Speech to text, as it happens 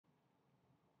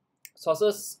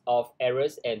sources of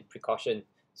errors and precaution.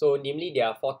 So namely, there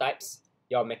are four types: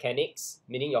 your mechanics,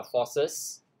 meaning your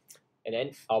forces, and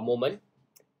then our moment.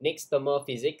 Next, thermal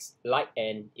physics, light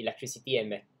and electricity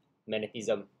and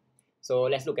magnetism. So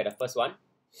let's look at the first one.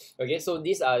 Okay, so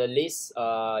these are the list.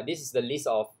 This is the list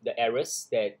of the errors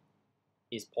that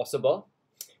is possible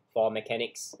for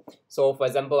mechanics. So for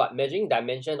example, measuring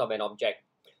dimension of an object.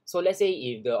 So let's say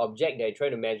if the object that you're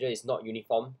trying to measure is not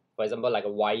uniform, for example, like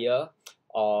a wire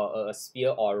or a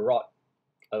sphere or a rod,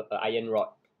 an iron rod.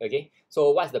 Okay,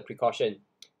 so what's the precaution?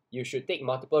 You should take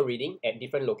multiple reading at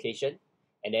different location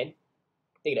and then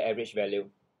take the average value.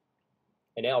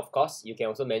 And then of course, you can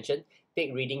also mention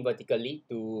take reading vertically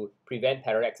to prevent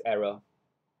parallax error.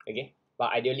 Okay,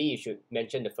 but ideally you should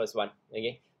mention the first one.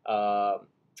 Okay,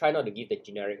 try not to give the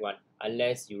generic one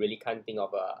unless you really can't think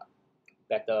of a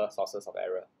better sources of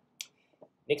error.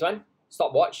 Next one,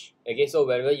 stopwatch. Okay, so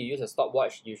whenever you use a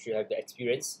stopwatch, you should have the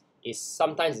experience. Is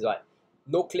sometimes it's like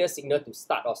no clear signal to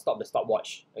start or stop the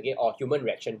stopwatch. Okay, or human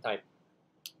reaction time.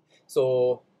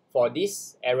 So for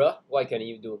this error, what can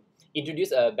you do?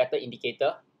 Introduce a better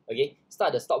indicator. Okay,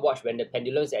 start the stopwatch when the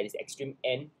pendulum is at its extreme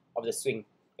end of the swing.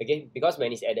 Okay, because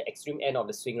when it's at the extreme end of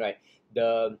the swing, right,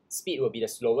 the speed will be the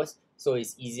slowest, so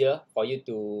it's easier for you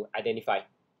to identify.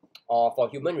 Or for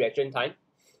human reaction time,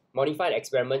 modify the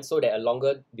experiment so that a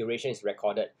longer duration is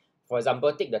recorded. For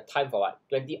example, take the time for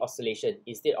 20 oscillation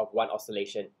instead of 1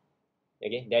 oscillation.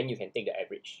 Okay, then you can take the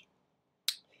average.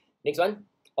 Next one,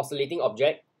 oscillating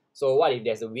object. So what if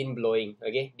there's a wind blowing?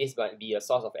 Okay, this might be a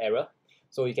source of error.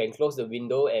 So you can close the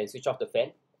window and switch off the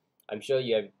fan. I'm sure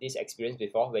you have this experience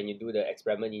before when you do the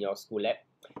experiment in your school lab.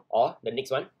 Or the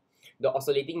next one, the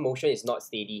oscillating motion is not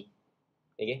steady.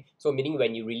 Okay, so meaning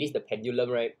when you release the pendulum,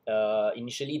 right,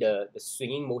 initially the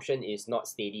swinging motion is not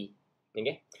steady.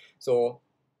 Okay, so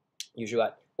you should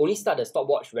only start the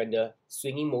stopwatch when the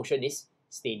swinging motion is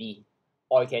steady,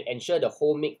 or you can ensure the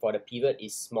hole made for the pivot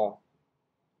is small.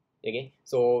 Okay,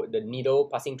 so the needle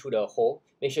passing through the hole,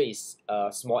 make sure it's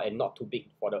small and not too big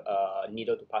for the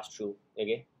needle to pass through.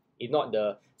 Okay, if not,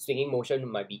 the swinging motion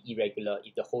might be irregular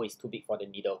if the hole is too big for the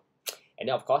needle. And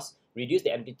then of course, reduce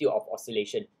the amplitude of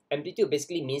oscillation. Amplitude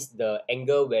basically means the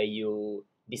angle where you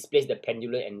displace the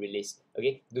pendulum and release.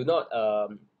 Okay, do not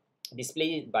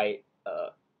display it by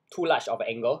too large of an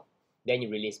angle, then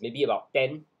you release. Maybe about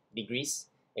 10 degrees.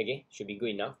 Okay, should be good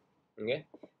enough. Okay,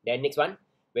 then next one,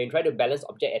 when you try to balance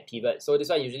object at pivot. So this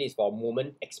one usually is for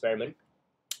moment experiment.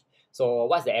 So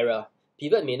what's the error?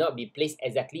 Pivot may not be placed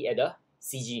exactly at the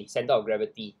CG, center of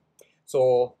gravity.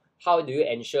 So how do you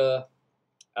ensure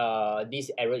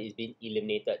this error is being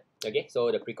eliminated? Okay,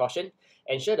 so the precaution,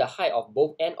 ensure the height of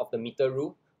both ends of the meter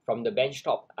rule from the bench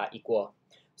top are equal.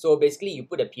 So basically you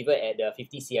put the pivot at the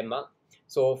 50 cm mark.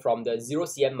 So from the 0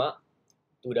 cm mark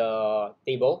to the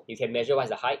table, you can measure what's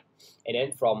the height, and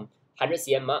then from 100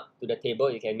 cm mark to the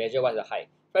table, you can measure what's the height.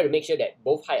 Try to make sure that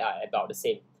both height are about the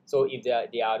same. So if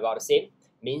they are about the same,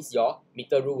 means your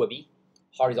meter rule will be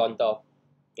horizontal.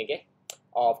 Okay,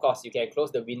 or of course you can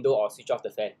close the window or switch off the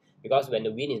fan, because when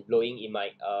the wind is blowing, it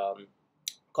might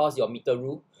cause your meter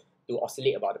rule to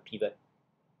oscillate about the pivot.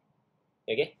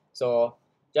 Okay, so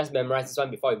just memorize this one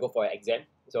before you go for your exam.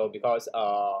 So because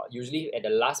usually at the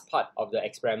last part of the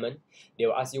experiment, they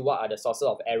will ask you what are the sources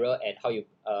of error and how you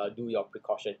do your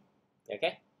precaution.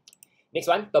 Okay, next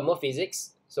one, thermal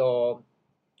physics. So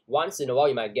once in a while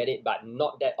you might get it, but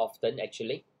not that often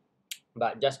actually.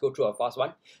 But just go through a fast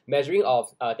one. Measuring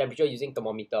of temperature using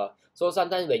thermometer. So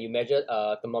sometimes when you measure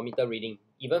thermometer reading,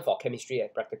 even for chemistry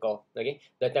and practical, okay,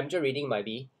 the temperature reading might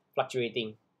be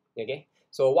fluctuating. Okay,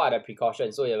 so what are the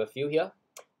precautions? So you have a few here.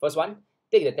 First one,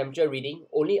 take the temperature reading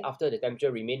only after the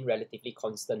temperature remain relatively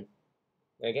constant.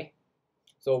 Okay,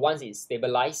 so once it's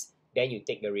stabilized, then you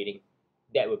take the reading.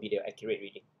 That will be the accurate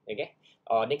reading. Okay,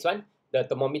 next one, the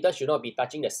thermometer should not be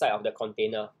touching the side of the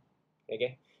container.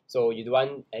 Okay, so you don't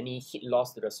want any heat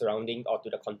loss to the surrounding or to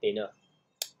the container.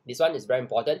 This one is very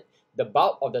important. The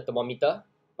bulb of the thermometer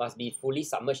must be fully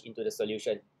submerged into the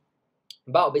solution.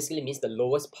 Bulb basically means the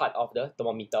lowest part of the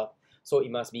thermometer, so it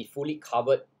must be fully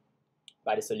covered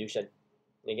by the solution.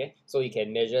 Okay, so you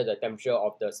can measure the temperature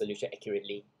of the solution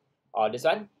accurately. This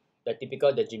one,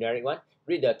 the generic one,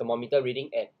 read the thermometer reading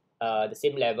at the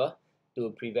same level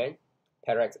to prevent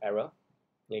parallax error.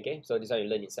 Okay, so this one you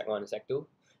learn in Sec 1 and Sec 2.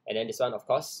 And then this one, of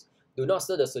course, do not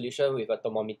stir the solution with a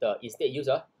thermometer. Instead, use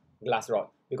a glass rod.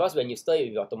 Because when you stir it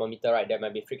with your thermometer, right, there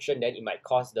might be friction, then it might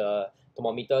cause the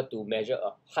thermometer to measure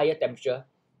a higher temperature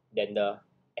than the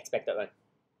expected one.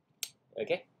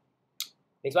 Okay.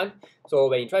 Next one. So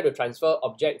when you try to transfer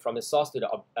object from the source to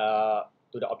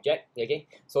the object, okay,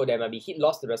 so there might be heat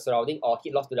loss to the surrounding or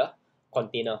heat loss to the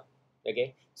container.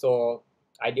 Okay, so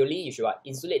ideally you should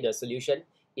insulate the solution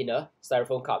in a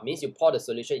styrofoam cup. Means you pour the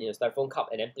solution in a styrofoam cup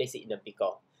and then place it in a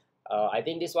beaker. I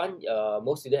think this one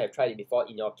most students have tried it before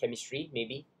in your chemistry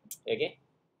maybe. Okay,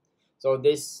 so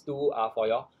these two are for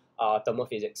your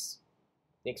thermophysics.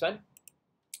 Next one,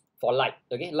 for light.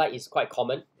 Okay, light is quite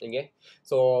common. Okay,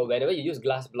 so whenever you use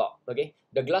glass block, okay,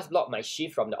 the glass block might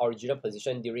shift from the original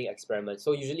position during experiment.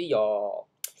 So usually your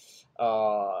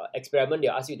experiment,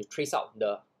 they'll ask you to trace out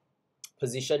the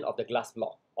position of the glass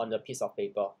block on the piece of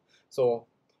paper. So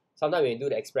sometimes when you do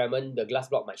the experiment, the glass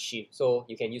block might shift. So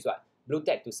you can use what? Blue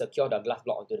tack to secure the glass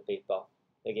block onto the paper.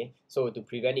 Okay, so to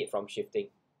prevent it from shifting.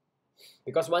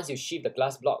 Because once you shift the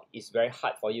glass block, it's very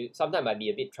hard for you. Sometimes it might be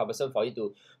a bit troublesome for you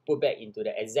to put back into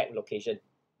the exact location.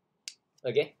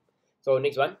 Okay, so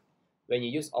next one, when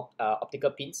you use optical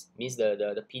pins, means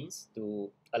the pins to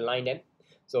align them.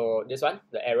 So this one,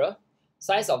 the error.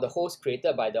 Size of the holes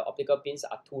created by the optical pins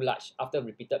are too large after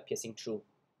repeated piercing through.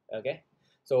 Okay,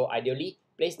 so ideally,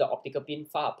 place the optical pin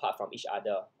far apart from each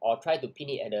other or try to pin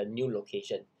it at a new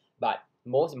location. But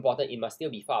most important, it must still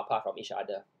be far apart from each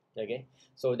other. Okay,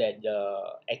 so that the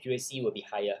accuracy will be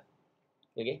higher.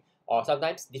 Okay, or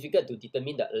sometimes difficult to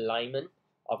determine the alignment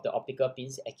of the optical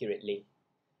pins accurately.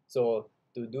 So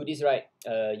to do this right,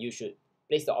 you should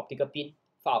place the optical pin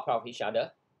far apart from each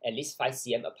other, at least 5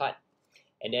 cm apart.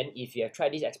 And then if you have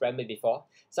tried this experiment before,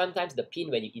 sometimes the pin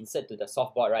when you insert to the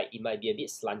softboard, right, it might be a bit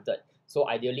slanted. So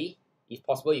ideally, if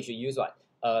possible, you should use what?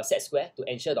 A set square to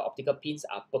ensure the optical pins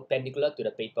are perpendicular to the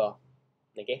paper.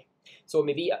 Okay, so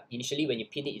maybe initially when you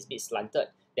pin it, it's a bit slanted.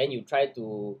 Then you try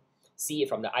to see it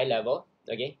from the eye level.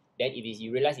 Okay, then if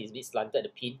you realize it's a bit slanted, the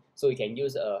pin, so you can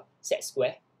use a set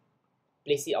square,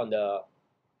 place it on the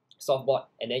softboard,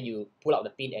 and then you pull out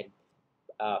the pin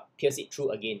and pierce it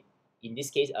through again. In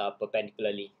this case,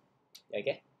 perpendicularly.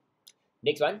 Okay.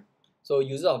 Next one. So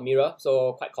uses of mirror.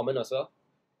 So quite common also.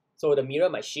 So the mirror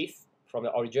might shift from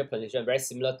the original position, very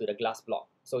similar to the glass block.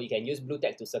 So you can use blue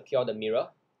tack to secure the mirror.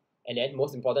 And then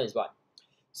most important is what?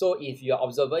 So if you are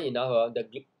observant enough, the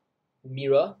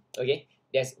mirror, okay,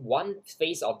 there's one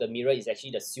face of the mirror is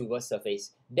actually the silver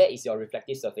surface. That is your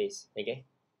reflective surface. Okay.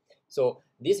 So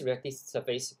this reflective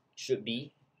surface should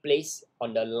be placed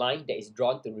on the line that is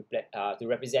drawn to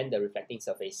represent the reflecting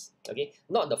surface. Okay,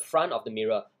 not the front of the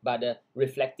mirror, but the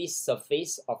reflective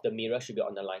surface of the mirror should be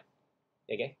on the line.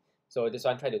 Okay, so this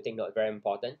one try to take note, very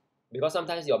important, because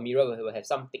sometimes your mirror will have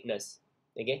some thickness.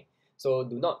 Okay, so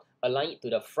do not align it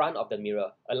to the front of the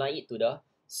mirror, align it to the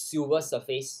silver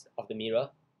surface of the mirror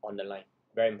on the line.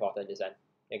 Very important, this one.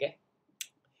 Okay,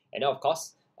 and then of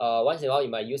course, once in a while you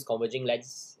might use converging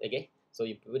lens. Okay, so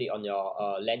you put it on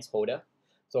your lens holder.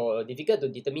 So difficult to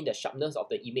determine the sharpness of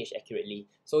the image accurately.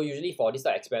 So usually for this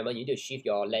type of experiment, you need to shift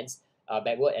your lens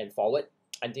backward and forward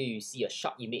until you see a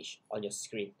sharp image on your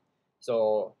screen.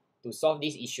 So to solve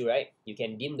this issue, right, you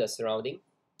can dim the surrounding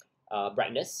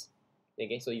brightness.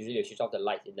 Okay, so usually you switch off the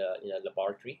light in the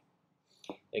laboratory.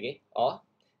 Okay, or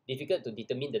difficult to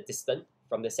determine the distance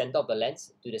from the center of the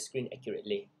lens to the screen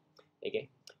accurately. Okay,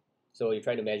 so you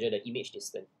try to measure the image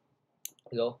distance.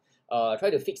 So try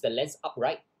to fix the lens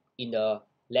upright in the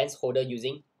lens holder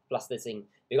using plasticine,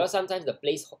 because sometimes the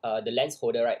lens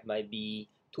holder, right, might be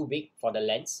too big for the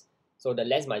lens, so the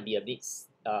lens might be a bit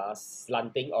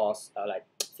slanting or like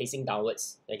facing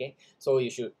downwards. Okay, so you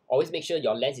should always make sure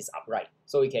your lens is upright,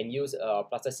 so you can use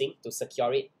plasticine to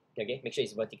secure it. Okay, make sure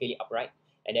it's vertically upright,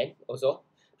 and then also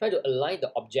try to align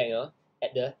the object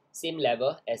at the same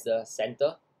level as the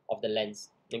center of the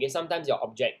lens. Okay, sometimes the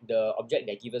object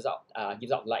that gives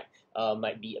out light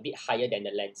might be a bit higher than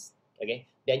the lens. Okay,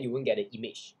 then you won't get the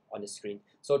image on the screen.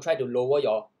 So try to lower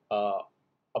your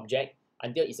object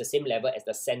until it's the same level as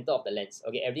the center of the lens.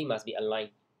 Okay, everything must be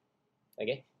aligned.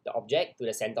 Okay, the object to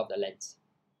the center of the lens.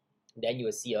 Then you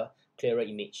will see a clearer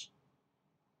image.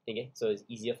 Okay, so it's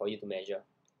easier for you to measure.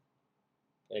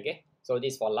 Okay, so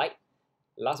this is for light.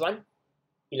 Last one,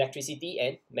 electricity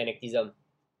and magnetism.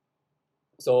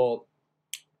 So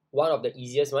one of the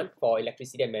easiest one for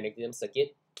electricity and magnetism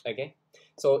circuit. Okay,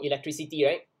 so electricity,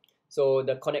 right? So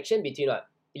the connection between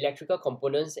electrical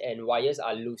components and wires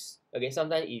are loose. Okay,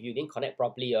 sometimes if you didn't connect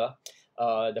properly,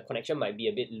 the connection might be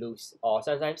a bit loose, or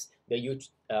sometimes the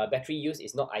battery use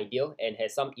is not ideal and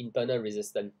has some internal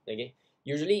resistance. Okay,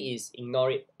 usually is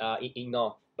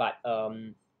ignore, but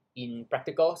in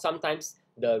practical, sometimes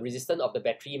the resistance of the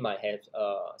battery might have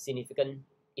a significant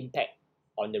impact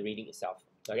on the reading itself.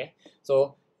 Okay,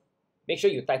 so make sure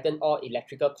you tighten all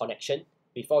electrical connection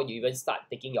before you even start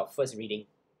taking your first reading.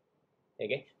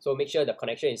 Okay, so make sure the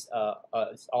connection is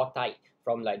all tight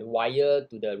from like the wire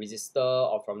to the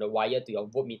resistor, or from the wire to your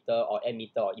voltmeter or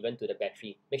ammeter, or even to the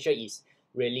battery. Make sure it's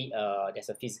really there's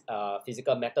a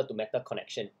physical metal to metal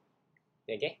connection.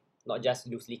 Okay, not just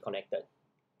loosely connected.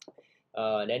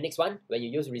 Then next one, when you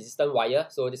use resistant wire,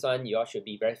 so this one you all should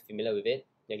be very familiar with it.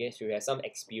 Okay, so you have some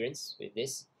experience with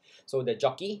this. So the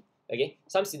jockey, okay,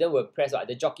 some student will press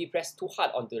the jockey press too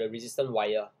hard onto the resistant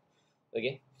wire.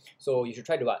 Okay, so you should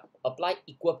try to apply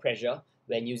equal pressure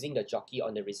when using the jockey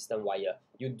on the resistant wire.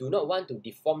 You do not want to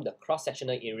deform the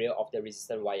cross-sectional area of the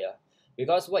resistant wire,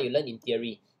 because what you learn in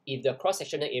theory, if the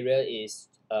cross-sectional area is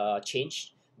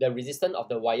changed, the resistance of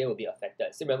the wire will be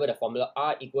affected. So remember the formula,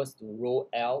 R equals to rho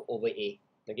L over A.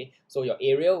 Okay, so your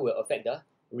area will affect the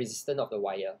resistance of the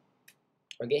wire.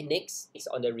 Okay, next is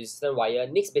on the resistant wire.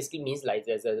 Next basically means like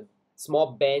there's a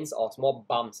small bends or small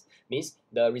bumps, means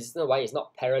the resistant wire is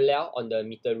not parallel on the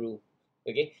meter rule.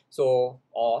 Okay, so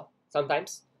or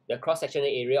sometimes the cross-sectional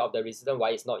area of the resistant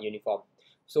wire is not uniform.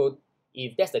 So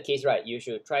if that's the case, right, you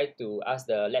should try to ask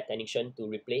the lab technician to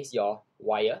replace your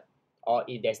wire, or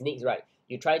if there's needs, right,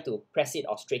 you try to press it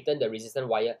or straighten the resistant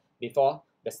wire before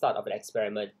the start of the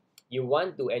experiment. You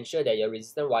want to ensure that your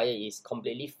resistant wire is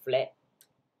completely flat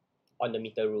on the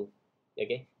meter rule,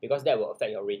 okay, because that will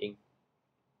affect your reading.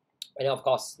 And then of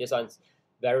course, this one's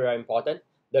very, very important.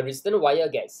 The resistant wire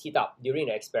gets heat up during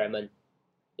the experiment.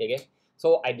 Okay,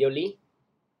 so ideally,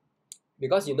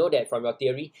 because you know that from your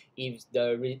theory, if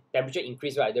the temperature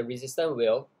increase, right, the resistance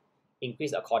will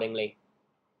increase accordingly.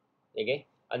 Okay,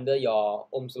 under your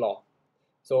Ohm's law.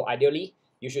 So ideally,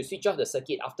 you should switch off the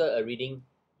circuit after a reading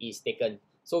is taken.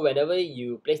 So whenever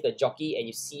you place the jockey and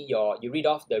you read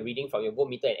off the reading from your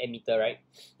voltmeter and ammeter, right?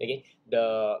 Okay,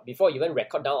 before you even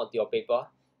record down onto your paper,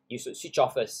 you should switch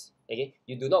off first. Okay,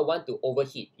 you do not want to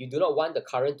overheat. You do not want the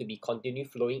current to be continually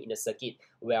flowing in the circuit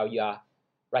while you are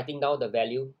writing down the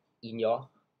value in your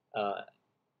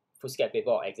foolscap paper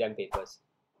or exam papers.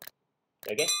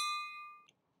 Okay,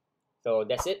 so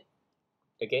that's it.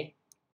 Okay,